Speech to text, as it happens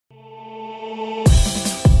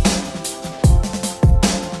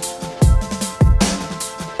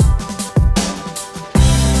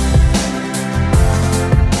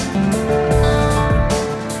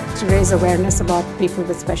raise awareness about people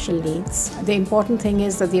with special needs. The important thing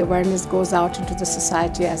is that the awareness goes out into the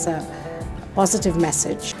society as a positive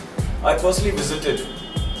message. I personally visited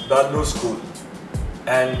the Al-Noor school,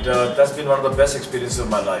 and that's been one of the best experiences of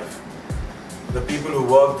my life. The people who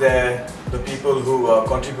work there, the people who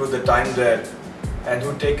contribute their time there, and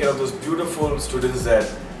who take care of those beautiful students there,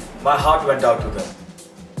 my heart went out to them.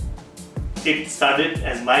 It started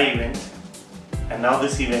as my event, and now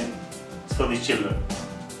this event is for these children.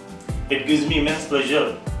 It gives me immense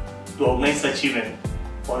pleasure to organize such event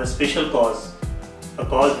for a special cause, a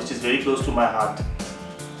cause which is very close to my heart.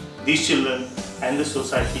 These children and the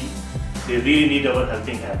society, they really need our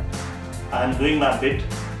helping hand. I am doing my bit.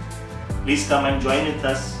 Please come and join with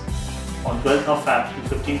us on 12th of Feb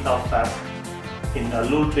to 15th of Feb in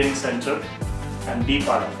Al-Noor Training Centre and be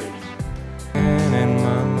part of it.